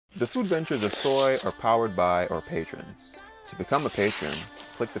The food ventures of Soai are powered by our patrons. To become a patron,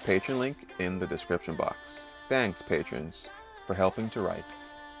 click the patron link in the description box. Thanks, patrons, for helping to write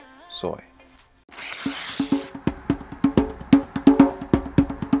Soai.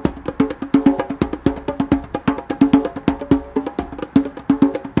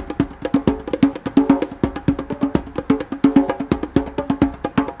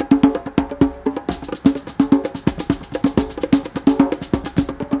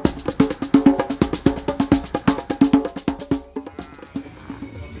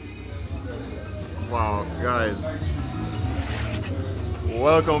 Wow, guys,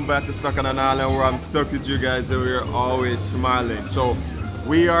 welcome back to Stuck on an Island, where I'm stuck with you guys and we're always smiling. So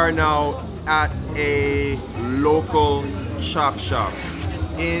we are now at a local chop shop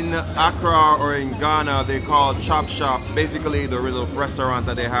in Accra, or in Ghana they call chop shops, basically the little restaurants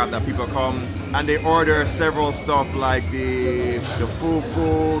that they have that people come and they order several stuff like the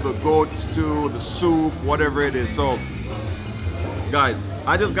FuFu, the goat stew, the soup, whatever it is. So guys,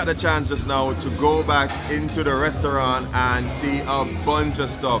 I just got the chance just now to go back into the restaurant and see a bunch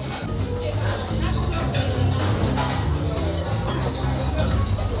of stuff.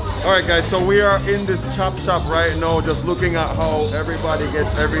 Alright guys, so we are in this chop shop right now, just looking at how everybody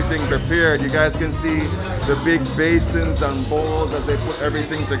gets everything prepared. You guys can see the big basins and bowls as they put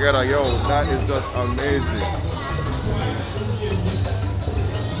everything together. Yo, that is just amazing.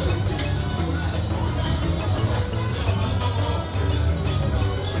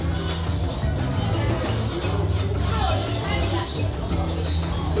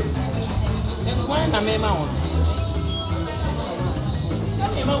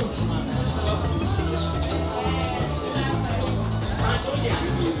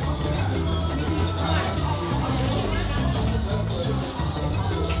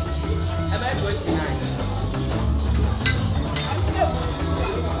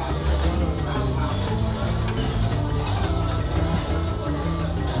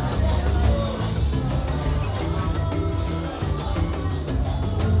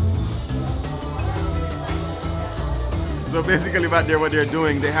 So basically back there what they're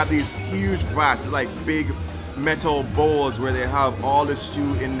doing, they have these huge vats, like big metal bowls where they have all the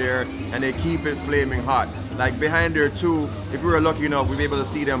stew in there and they keep it flaming hot. Like behind there too, if we were lucky enough, we'd be able to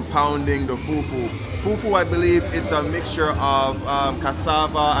see them pounding the FuFu. FuFu, I believe it's a mixture of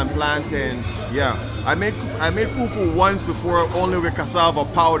cassava and plantain. Yeah, I made FuFu once before, only with cassava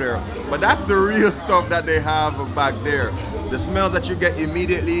powder, but that's the real stuff that they have back there. The smells that you get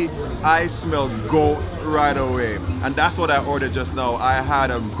immediately, I smell goat right away. And that's what I ordered just now. I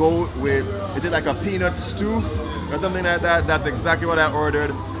had a goat with, is it like a peanut stew or something like that? That's exactly what I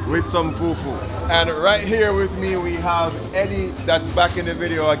ordered, with some FuFu. And right here with me we have Eddie, that's back in the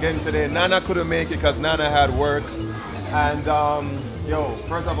video again today. Nana couldn't make it because Nana had work. And yo,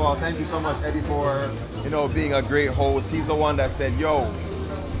 first of all, thank you so much, Eddie, for being a great host. He's the one that said, yo,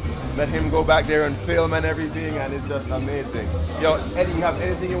 let him go back there and film and everything, and it's just amazing. Yo, Eddie, you have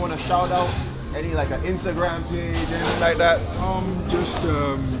anything you want to shout out? Any like an Instagram page, anything like that? Just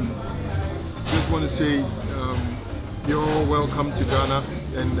want to say you're all welcome to Ghana,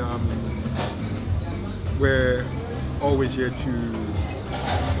 and we're always here to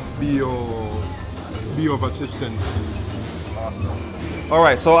be of assistance. Awesome. All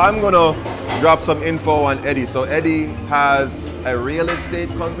right, so I'm gonna drop some info on Eddie. So Eddie has a real estate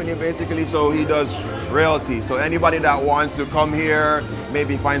company basically, so he does realty. So anybody that wants to come here,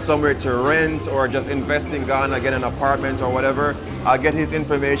 maybe find somewhere to rent or just invest in Ghana, get an apartment or whatever, I'll get his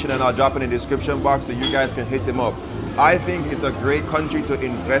information and I'll drop it in the description box so you guys can hit him up. I think it's a great country to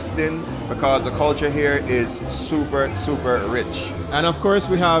invest in because the culture here is super, super rich. And of course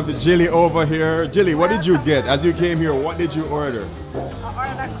we have Jilly over here. Jilly, what did you get? As you came here, what did you order? I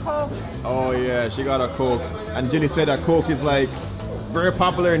ordered a Coke. Oh yeah, she got a Coke. And Jilly said that Coke is like very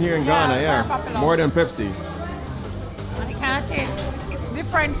popular in here in Ghana, yeah. More than Pepsi. And it kind of tastes, it's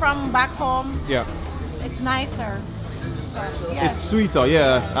different from back home. Yeah. It's nicer. So, yes. It's sweeter,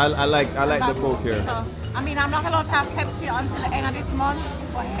 yeah. I like the Coke here. So, I mean, I'm not allowed to have Pepsi until the end of this month,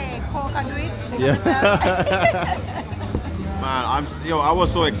 but hey, Coke, I do it. Yeah. Man, I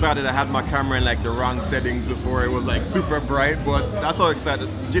was so excited. I had my camera in like the wrong settings before. It was like super bright, but that's so excited.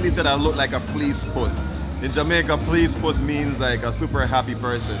 Jilly said I look like a police post. In Jamaica, police post means like a super happy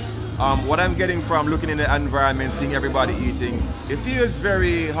person. What I'm getting from looking in the environment, seeing everybody eating, it feels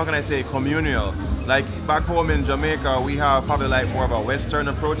very, how can I say, communal. Like back home in Jamaica, we have probably like more of a Western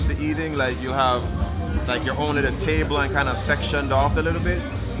approach to eating. Like you have like your own little table and kind of sectioned off a little bit.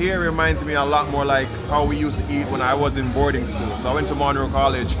 Here reminds me a lot more like how we used to eat when I was in boarding school. So I went to Monroe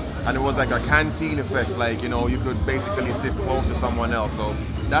College and it was like a canteen effect. Like, you know, you could basically sit close to someone else. So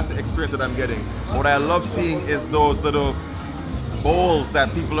That's the experience that I'm getting. What I love seeing is those little bowls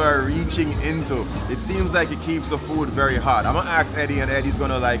that people are reaching into. It seems like it keeps the food very hot. I'm gonna ask Eddie, and Eddie's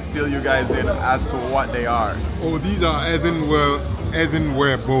gonna like fill you guys in as to what they are. Oh, these are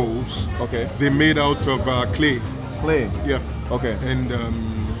earthenware bowls. Okay. They're made out of clay. Clay. Yeah. Okay. And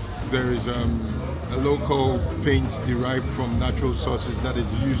there is a local paint derived from natural sources that is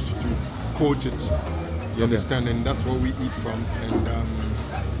used to coat it. You understand? And that's what we eat from. And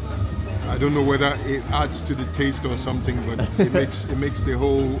I don't know whether it adds to the taste or something, but it makes the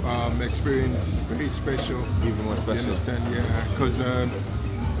whole experience very special. Even more special. You understand? Yeah. Because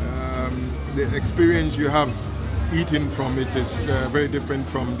the experience you have eating from it is very different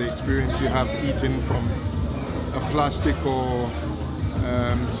from the experience you have eating from a plastic or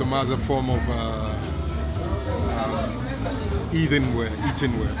some other form of eatenware.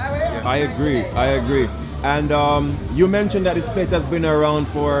 Yeah. I agree. And you mentioned that this place has been around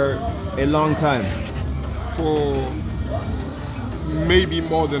for a long time. For maybe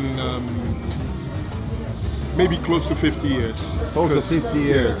more than, maybe close to 50 years. Close to 50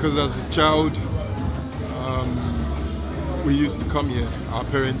 years. Yeah, because as a child, we used to come here. Our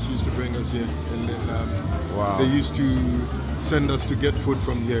parents used to bring us here. And then wow. They used to send us to get food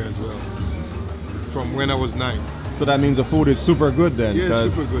from here as well. From when I was 9. So that means the food is super good then? Yeah,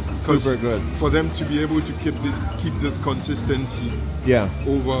 super good. Super good. For them to be able to keep this consistency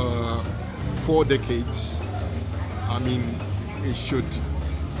over 4 decades, I mean, it should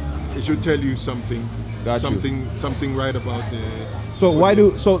tell you something. Something right about the.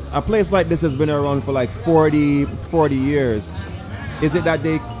 So a place like this has been around for like 40 years. Is it that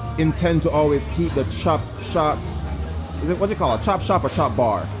they intend to always keep the chop shop? What's it called? Chop shop or chop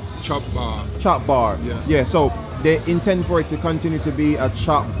bar? Chop bar. Chop bar. Yeah. Yeah. So they intend for it to continue to be a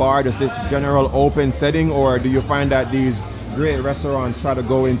chop bar, just this general open setting, or do you find that these great restaurants try to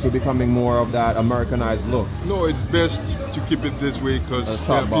go into becoming more of that Americanized look? No, it's best to keep it this way because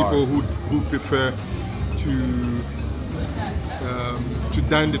there are people who prefer to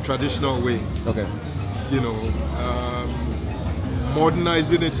dine the traditional way. Okay. You know,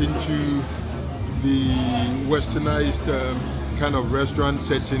 modernizing it into the westernized kind of restaurant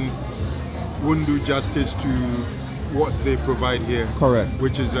setting wouldn't do justice to what they provide here. Correct.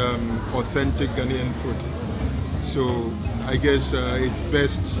 Which is authentic Ghanaian food. So I guess it's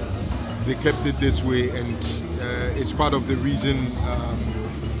best they kept it this way, and it's part of the reason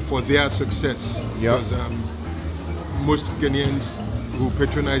for their success. Yep. Because most Ghanaians who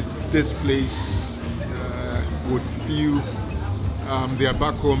patronize this place would feel they are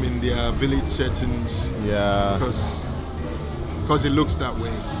back home in their village settings. Yeah. Because it looks that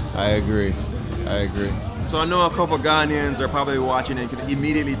way. I agree. So I know a couple Ghanaians are probably watching and can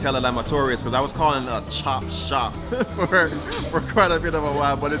immediately tell that I'm a tourist because I was calling it a chop shop for quite a bit of a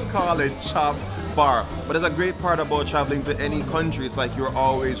while, but it's called a chop bar. But it's a great part about traveling to any country. It's like you're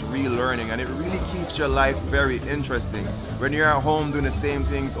always relearning, and it really keeps your life very interesting. When you're at home doing the same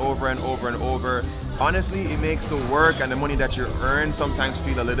things over and over and over, honestly, it makes the work and the money that you earn sometimes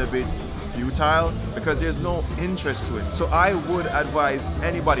feel a little bit futile because there's no interest to it. So I would advise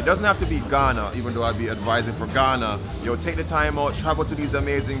anybody, it doesn't have to be Ghana, even though I'd be advising for Ghana, take the time out, travel to these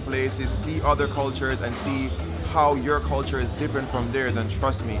amazing places, see other cultures and see how your culture is different from theirs, and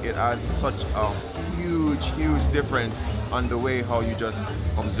trust me, it adds such a huge difference on the way how you just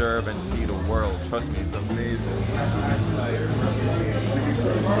observe and see the world. Trust me, it's amazing.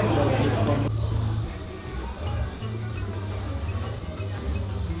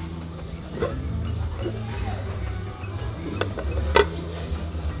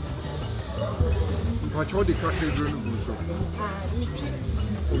 What the crackers are going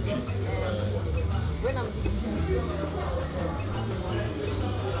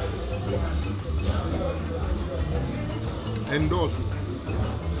to endorse.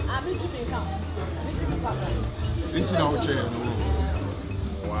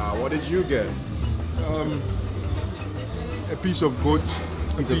 Wow, what did you get? A piece of goat,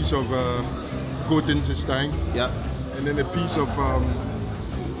 a piece of goat intestine. Yeah. And then a piece of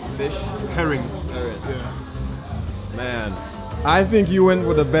fish? Herring. Yeah. Man, I think you went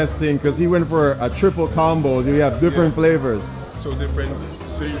for the best thing because he went for a triple combo. You have different flavors. So 3 different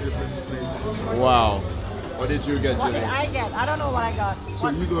flavors. Wow. What did you get, What Jimmy? did I get? I don't know what I got. So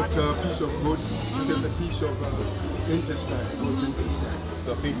you got a piece of goat, you get a piece of intestine, goat intestine.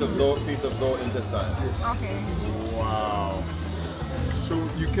 So piece of goat intestine. Okay. Wow. So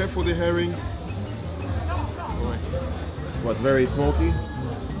you care for the herring? What's very smoky?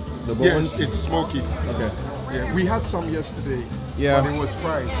 The bones? Yes, it's smoky. Okay. Yeah, we had some yesterday. Yeah. But it was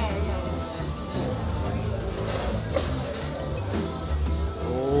fried.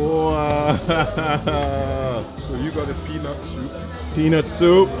 Oh So you got a peanut soup. Peanut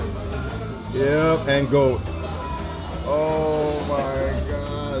soup. Yep, and goat. Oh my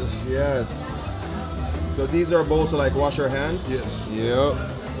gosh, yes. So these are bowls to like wash your hands? Yes. Yep.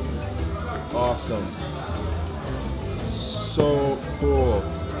 Awesome. So cool.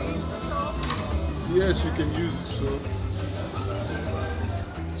 Yes, you can use it.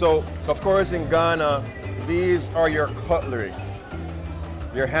 So, of course, in Ghana, these are your cutlery,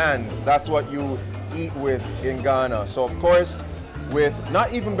 your hands. That's what you eat with in Ghana. So, of course, with,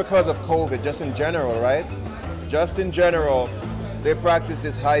 not even because of COVID, just in general, right? Just in general, they practice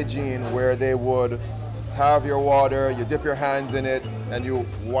this hygiene where they would have your water, you dip your hands in it, and you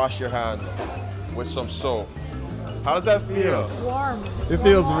wash your hands with some soap. How does that feel? Warm. It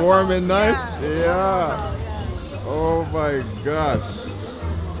feels warm and nice? Yeah. Oh my gosh.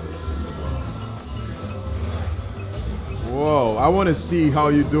 Whoa, I want to see how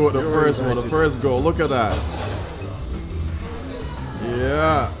you do it the first one, the first go. Look at that.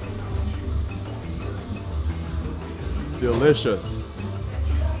 Yeah. Delicious.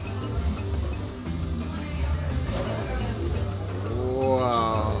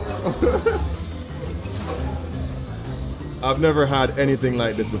 Wow. I've never had anything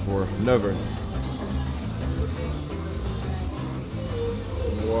like this before. Never.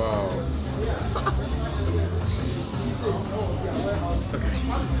 Wow.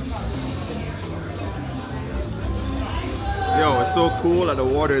 Yo, it's so cool that the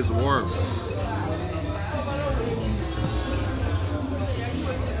water is warm.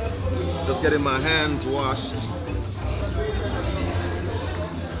 Just getting my hands washed.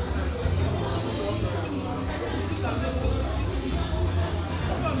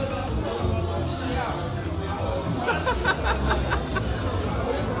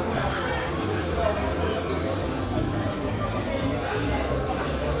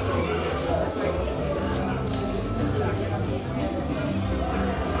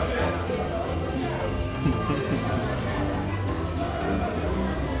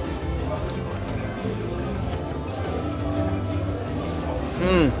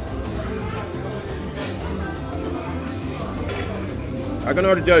 I can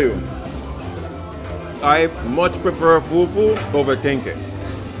already tell you, I much prefer FuFu over Kenkey.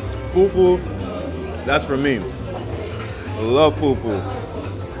 FuFu, that's for me. I love FuFu.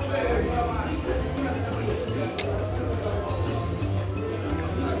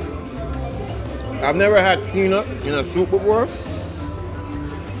 I've never had peanut in a soup before.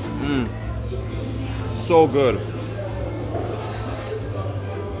 So good.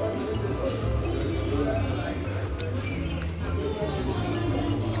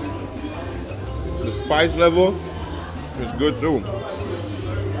 The spice level is good too.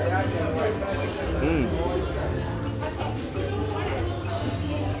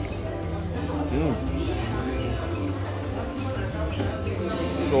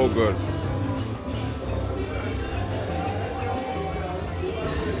 So good.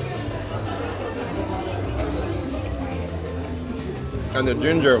 And the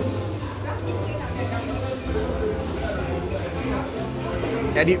ginger.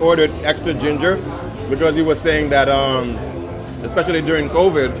 Eddie ordered extra ginger because he was saying that, especially during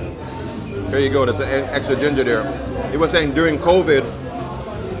COVID, here you go, there's an extra ginger there. He was saying during COVID,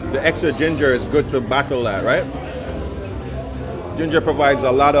 the extra ginger is good to battle that, right? Ginger provides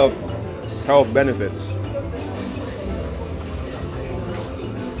a lot of health benefits.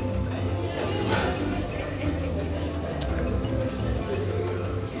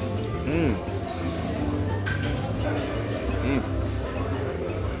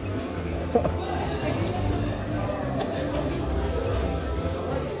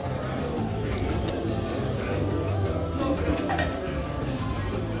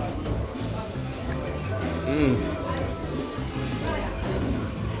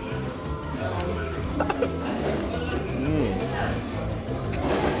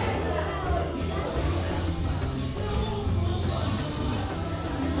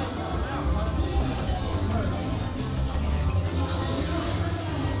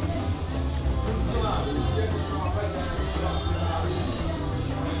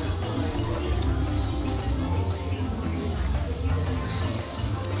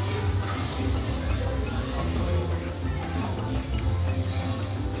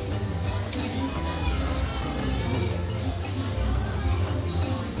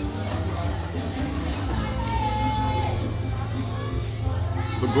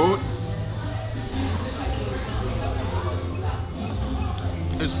 The goat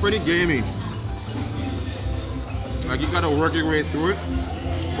is pretty gamey. Like you gotta work your way through it,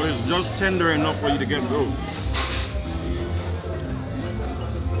 but it's just tender enough for you to get through.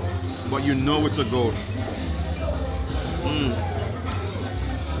 but you know it's a goat. Oh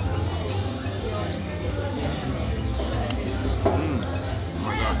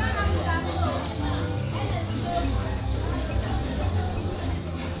my God.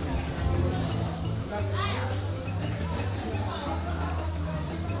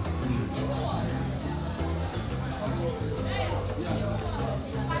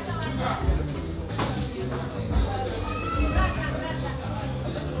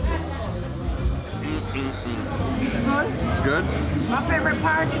 It's good. It's good? My favorite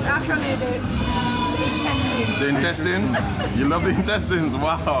part is actually the intestine. The intestine? You love the intestines?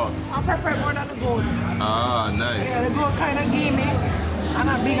 Wow. I prefer more than the goat. Ah, nice. Yeah, the goat kind of gamey. I'm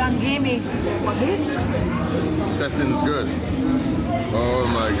not big on gamey. But this, Intestine's good. Oh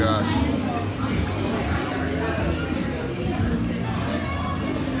my God.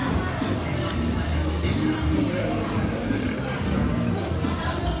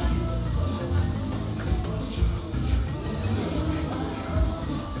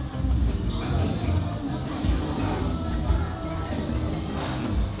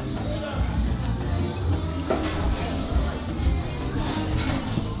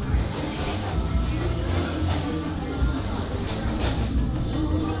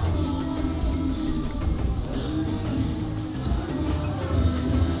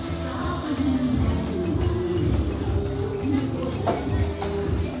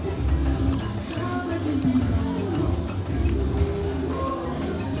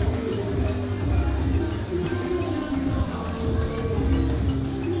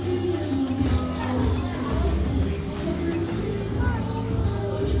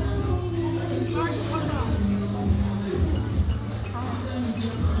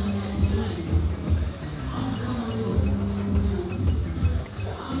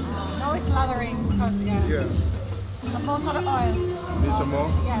 now it's lathering because Yeah. I'm going for the oil. Need some more?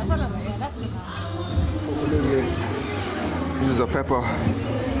 Yeah, it's a little bit. Yeah, that's good now. This is the pepper.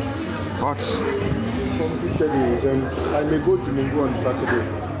 Hot. I may go to Mingo on Saturday.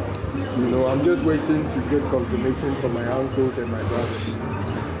 You know, I'm just waiting to get confirmation from my uncles and my brothers.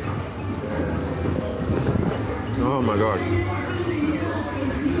 Oh my God.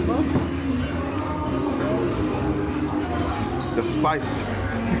 The spice.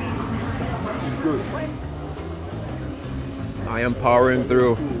 Good. I am powering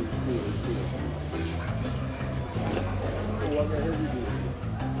through.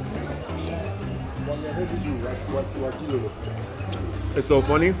 It's so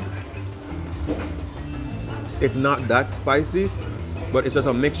funny. It's not that spicy, but it's just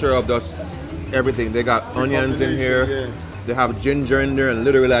a mixture of just everything. They got onions in here. Yeah. They have ginger in there, and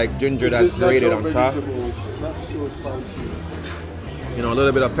literally like ginger that's grated on top. You know, a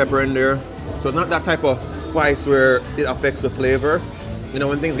little bit of pepper in there. So it's not that type of spice where it affects the flavor. You know,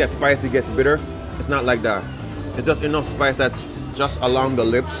 when things get spicy, it gets bitter. It's not like that. It's just enough spice that's just along the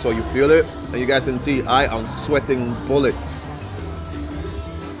lips so you feel it. And you guys can see I am sweating bullets.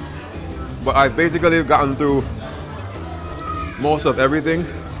 But I've basically gotten through most of everything.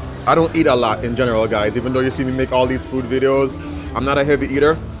 I don't eat a lot in general, guys. Even though you see me make all these food videos, I'm not a heavy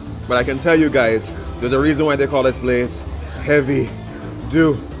eater. But I can tell you guys, there's a reason why they call this place Heavy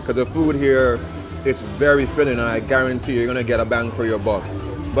Do. Because the food here, it's very filling, and I guarantee you're gonna get a bang for your buck.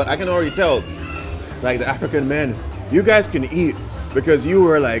 But I can already tell, like the African men, you guys can eat because you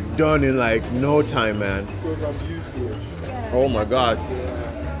were like done in like no time, man. Because I'm used to it. Oh my God.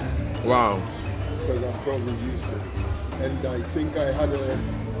 Wow. Because I'm probably used to it. And I think I had a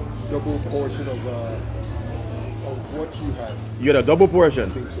double portion of what you had. You had a double portion? I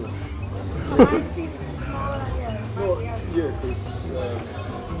think so. I see the smaller here. No, yeah,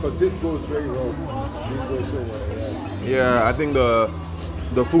 because this goes very well. This goes so well, yeah. Yeah, I think the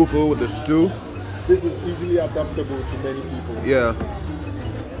FuFu with the stew. This is easily adaptable to many people. Yeah.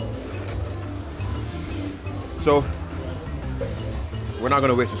 So, we're not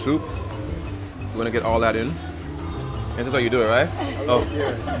gonna waste the soup. We're gonna get all that in. And this is how you do it, right? Oh,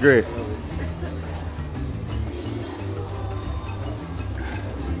 Yeah. great.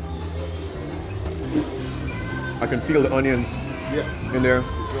 I can feel the onions Yeah. in there,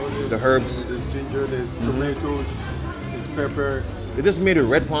 There's onions, the herbs. There's ginger, there's tomatoes, there's pepper. They just made it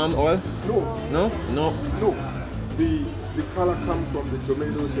red palm oil? No, No? No. no. The color comes from the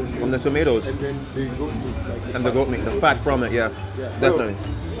tomatoes and From the tomatoes and then the goat meat. Like and the goat meat, the fat from it, yeah. Yeah. Definitely.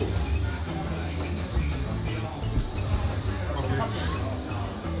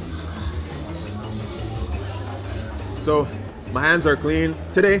 So my hands are clean.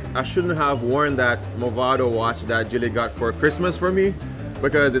 Today, I shouldn't have worn that Movado watch that Jilly got for Christmas for me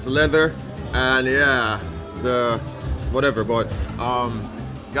because it's leather and yeah, the whatever, but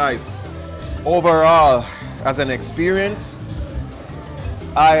Guys, overall, as an experience,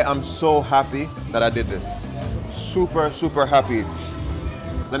 I am so happy that I did this. Super, super happy.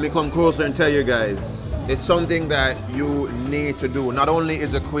 Let me come closer and tell you guys, it's something that you need to do. Not only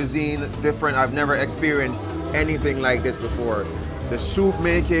is the cuisine different, I've never experienced anything like this before. The soup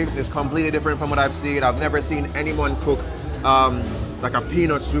making is completely different from what I've seen. I've never seen anyone cook like a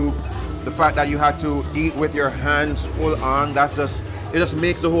peanut soup. The fact that you had to eat with your hands full on, it just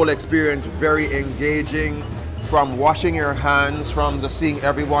makes the whole experience very engaging. From washing your hands, from just seeing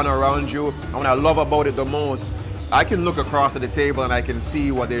everyone around you. And what I love about it the most, I can look across at the table and I can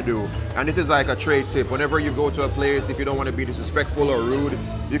see what they do. And this is like a trade tip. Whenever you go to a place, if you don't want to be disrespectful or rude,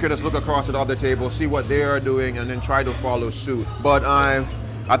 you can just look across at the other table, see what they are doing, and then try to follow suit. But I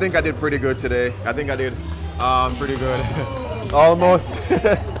think I did pretty good today. I think I did pretty good. Almost.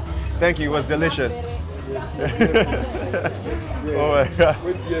 Thank you, it was delicious. Oh my God.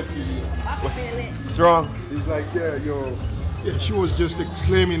 Strong. He's like, yeah, yo. Yeah, she was just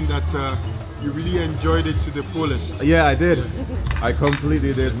exclaiming that you really enjoyed it to the fullest. Yeah, I did. I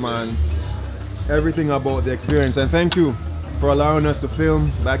completely did, man. Everything about the experience. And thank you for allowing us to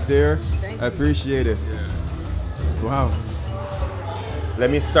film back there. I appreciate it. Yeah. Wow.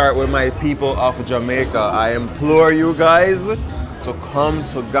 Let me start with my people of Jamaica. I implore you guys to come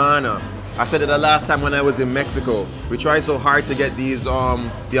to Ghana. I said it the last time when I was in Mexico. We try so hard to get these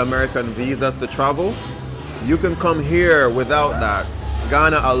the American visas to travel. You can come here without that.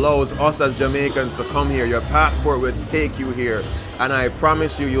 Ghana allows us as Jamaicans to come here. Your passport will take you here. And I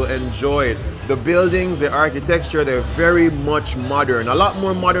promise you, you'll enjoy it. The buildings, the architecture, they're very much modern. A lot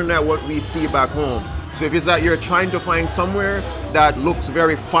more modern than what we see back home. So if it's that you're trying to find somewhere that looks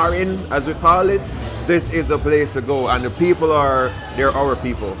very foreign, as we call it, this is the place to go. And the people they're our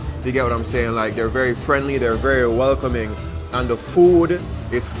people. You get what I'm saying? Like, they're very friendly, they're very welcoming. And the food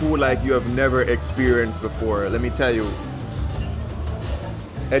is food like you have never experienced before. Let me tell you.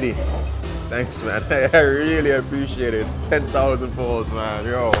 Eddie, thanks, man. I really appreciate it. 10,000 folds, man.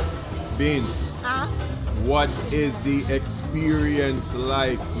 Yo. Beans. What is the experience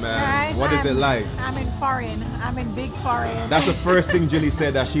like, man? Guys, what is it like? I'm in foreign. I'm in big foreign. That's the first thing Jilly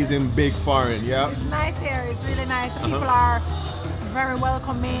said, that she's in big foreign, yeah? It's nice here. It's really nice. People are very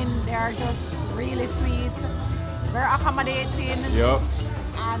welcoming. They are just really sweet, very accommodating. Yep.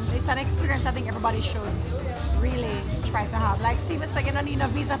 And it's an experience I think everybody should really try to have. Like Steven said, you don't need a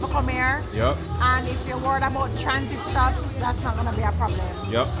visa to come here. Yep. And if you're worried about transit stops, that's not going to be a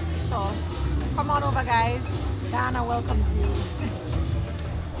problem. Yep. So come on over, guys. Ghana welcomes you.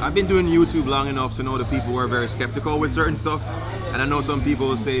 I've been doing YouTube long enough to know the people who are very skeptical with certain stuff. And I know some people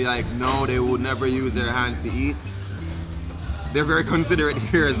will say like, no, they would never use their hands to eat. They're very considerate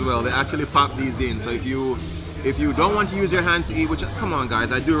here as well. They actually pop these in. So if you don't want to use your hands to eat, which, come on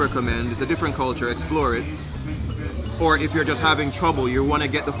guys, I do recommend. It's a different culture, explore it. Or if you're just having trouble, you want to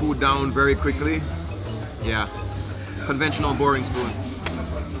get the food down very quickly, yeah, conventional boring spoon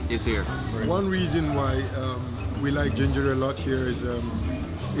is here. One reason why we like ginger a lot here is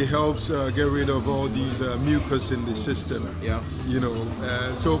it helps get rid of all these mucus in the system. Yeah. You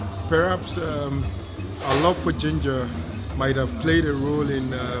know, so perhaps our love for ginger might have played a role in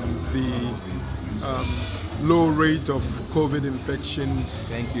the low rate of COVID infections.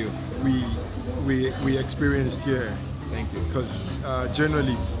 Thank you. We experienced here. Thank you. Because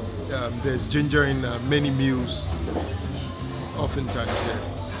generally there's ginger in many meals, oftentimes here.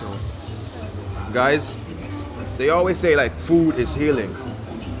 So, guys, they always say like food is healing.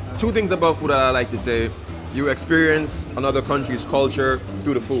 Two things about food that I like to say: you experience another country's culture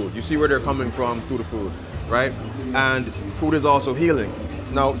through the food. You see where they're coming from through the food, right? And food is also healing.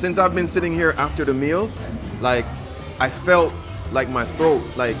 Now, since I've been sitting here after the meal, like I felt like my throat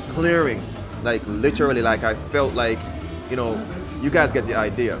like clearing, like literally, like I felt like, you know, you guys get the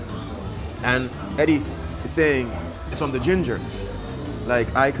idea. And Eddie is saying it's on the ginger.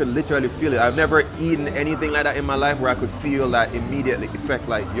 Like I could literally feel it. I've never eaten anything like that in my life where I could feel that immediately effect,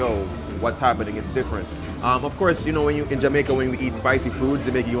 like, yo, what's happening? It's different. Of course, you know, when you in Jamaica, when we eat spicy foods,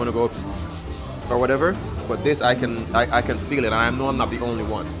 they make you want to go or whatever. But this, I can feel it, and I know I'm not the only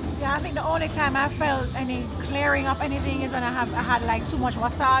one. Yeah, I think the only time I felt any clearing up anything is when I had like too much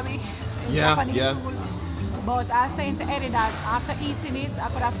wasabi. Japanese food. But I was saying to Eddie that after eating it, I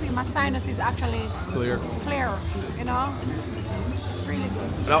could have feel my sinuses actually clear. You know, it's really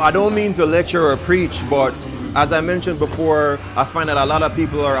good. Now, I don't mean to lecture or preach, but as I mentioned before, I find that a lot of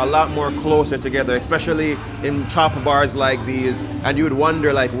people are a lot more closer together, especially in chop bars like these. And you would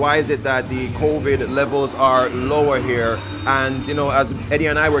wonder, like, why is it that the COVID levels are lower here? And, you know, as Eddie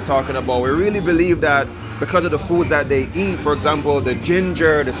and I were talking about, we really believe that because of the foods that they eat, for example, the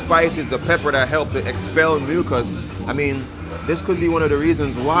ginger, the spices, the pepper that help to expel mucus, I mean, this could be one of the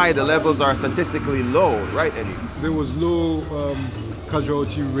reasons why the levels are statistically low, right, Eddie? There was low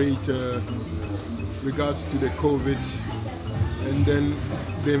casualty rate regards to the COVID, and then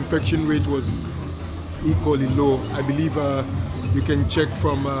the infection rate was equally low. I believe you can check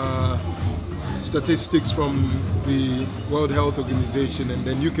from statistics from the World Health Organization, and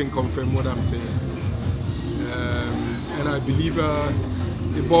then you can confirm what I'm saying. And I believe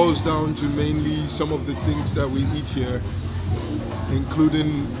it boils down to mainly some of the things that we eat here,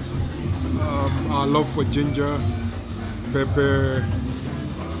 including our love for ginger, pepper,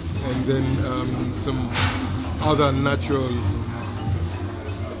 and then some other natural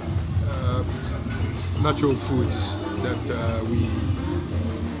foods that we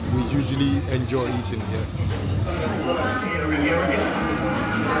usually enjoy eating here.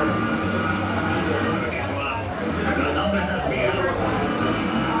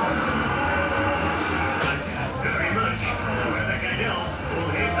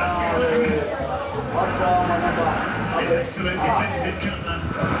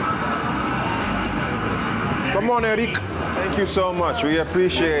 Come on, Eric. Thank you so much. We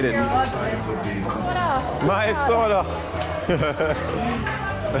appreciate it. My soda.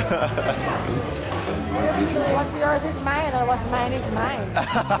 What's yours is mine, or what's mine is mine.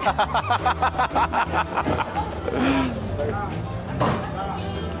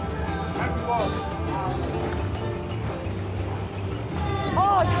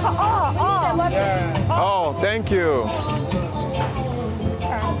 Oh, thank you.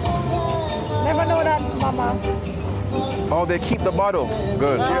 Never know that, Mama. Oh, they keep the bottle.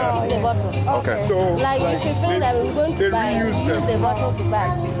 Good. Yeah. The bottle. Okay. So, Like if you feel that we're going to buy, use the bottle to buy.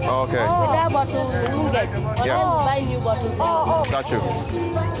 Okay. With that bottle, we won't get it. But then we buy new bottles. Got you.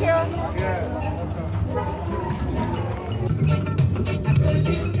 Thank you.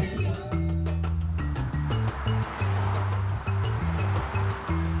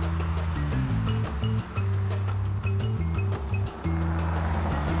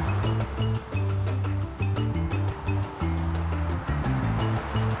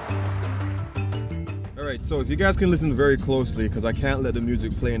 Alright, so if you guys can listen very closely, because I can't let the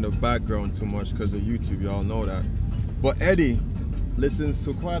music play in the background too much because of YouTube, y'all know that. But Eddie listens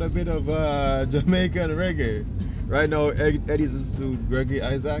to quite a bit of Jamaican reggae. Right now, Eddie's listening to Gregory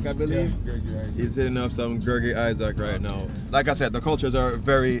Isaac, I believe. Yeah, Gregory Isaac. He's hitting up some Gregory Isaac right now. Like I said, the cultures are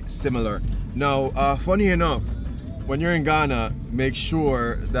very similar. Now, funny enough, when you're in Ghana, make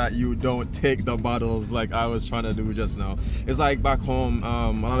sure that you don't take the bottles like I was trying to do just now. It's like back home,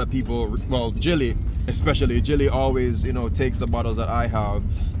 a lot of people, well, Jilly especially, Jilly always, you know, takes the bottles that I have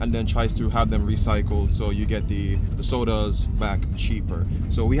and then tries to have them recycled so you get the sodas back cheaper.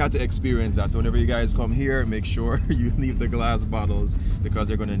 So we had to experience that. So whenever you guys come here, make sure you leave the glass bottles because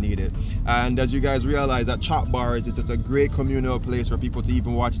they're gonna need it. And as you guys realize, that Chop Bars is just a great communal place for people to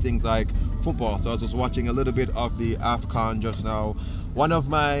even watch things like football. So I was just watching a little bit of the AFCON just now. One of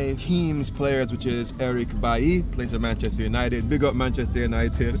my team's players, which is Eric Bailly, plays for Manchester United. Big up Manchester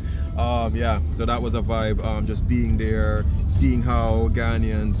United. Yeah, so that was a vibe, just being there, seeing how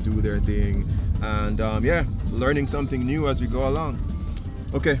Ghanaians do their thing, and yeah, learning something new as we go along.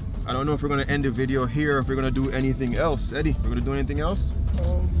 Okay, I don't know if we're gonna end the video here, if we're gonna do anything else. Eddie, we're gonna do anything else?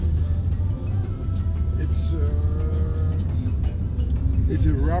 It's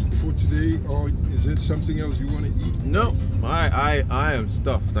a wrap for today, or is it something else you want to eat? No, I am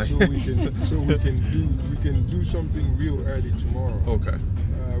stuffed. So we can do something real early tomorrow. Okay.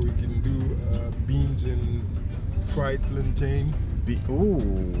 We can do beans and fried plantain. Ooh,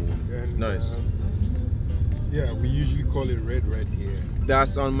 And, nice. Yeah, we usually call it red here.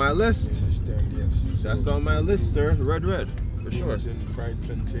 That's on my list. Understand? Yes. That's on my list, sir. Red, for sure. Beans and fried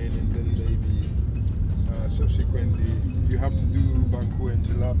plantain, and then maybe subsequently you have to do Banku and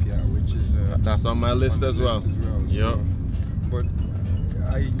Tilapia, which is that's on my list as well. Yep. But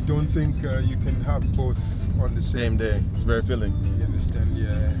I don't think you can have both on the same day. It's very filling. You understand?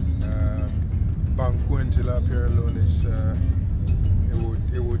 Yeah. Banku and Tilapia alone is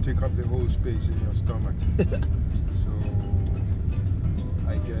it would take up the whole space in your stomach. So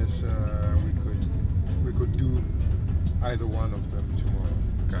I guess we could do either one of them tomorrow.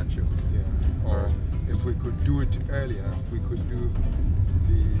 Got you. Yeah. Or if we could do it earlier, we could do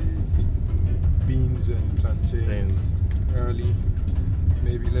the beans and plantains early.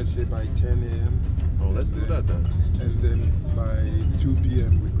 Maybe let's say by 10 a.m. Oh, let's do that then. And then by 2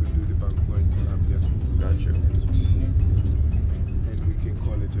 p.m. we could do the Banku and Tilapia. Got you. And we can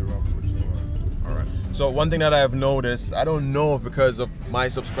call it a wrap for tomorrow. All right. So one thing that I have noticed, I don't know if because of my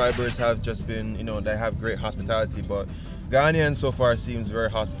subscribers have just been, you know, they have great hospitality, but Ghanaian so far seems very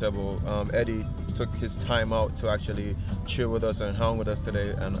hospitable. Eddie took his time out to actually chill with us and hang with us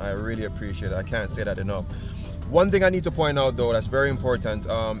today, and I really appreciate it. I can't say that enough. One thing I need to point out though that's very important,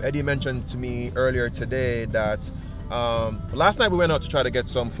 Eddie mentioned to me earlier today that last night we went out to try to get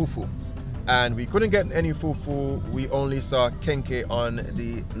some FuFu, and we couldn't get any FuFu. We only saw Kenkey on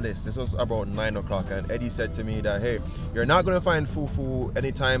the list. This was about 9 o'clock, and Eddie said to me that, hey, you're not going to find FuFu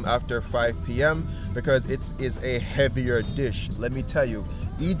anytime after 5 p.m. because it is a heavier dish. Let me tell you,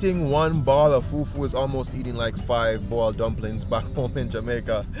 eating one ball of FuFu is almost eating like 5 boiled dumplings back home in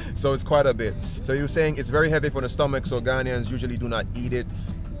Jamaica. So it's quite a bit. So you're saying it's very heavy for the stomach, so Ghanaians usually do not eat it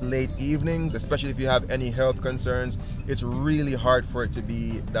late evenings, especially if you have any health concerns. It's really hard for it to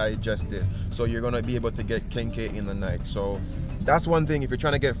be digested, so you're going to be able to get Kenkey in the night. So that's one thing. If you're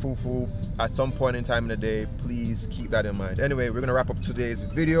trying to get FuFu at some point in time in the day, please keep that in mind. Anyway, we're going to wrap up today's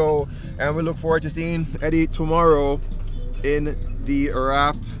video, and we look forward to seeing Eddie tomorrow in the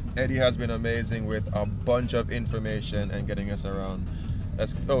wrap. Eddie has been amazing with a bunch of information and getting us around.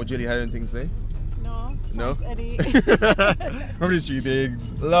 Oh, Julie, had anything to say? No? Thanks, Eddie. From these 3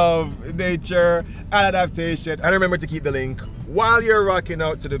 things: love, nature, and adaptation. And remember to keep the link while you're rocking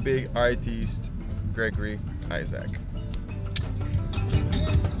out to the big artist, Gregory Isaac.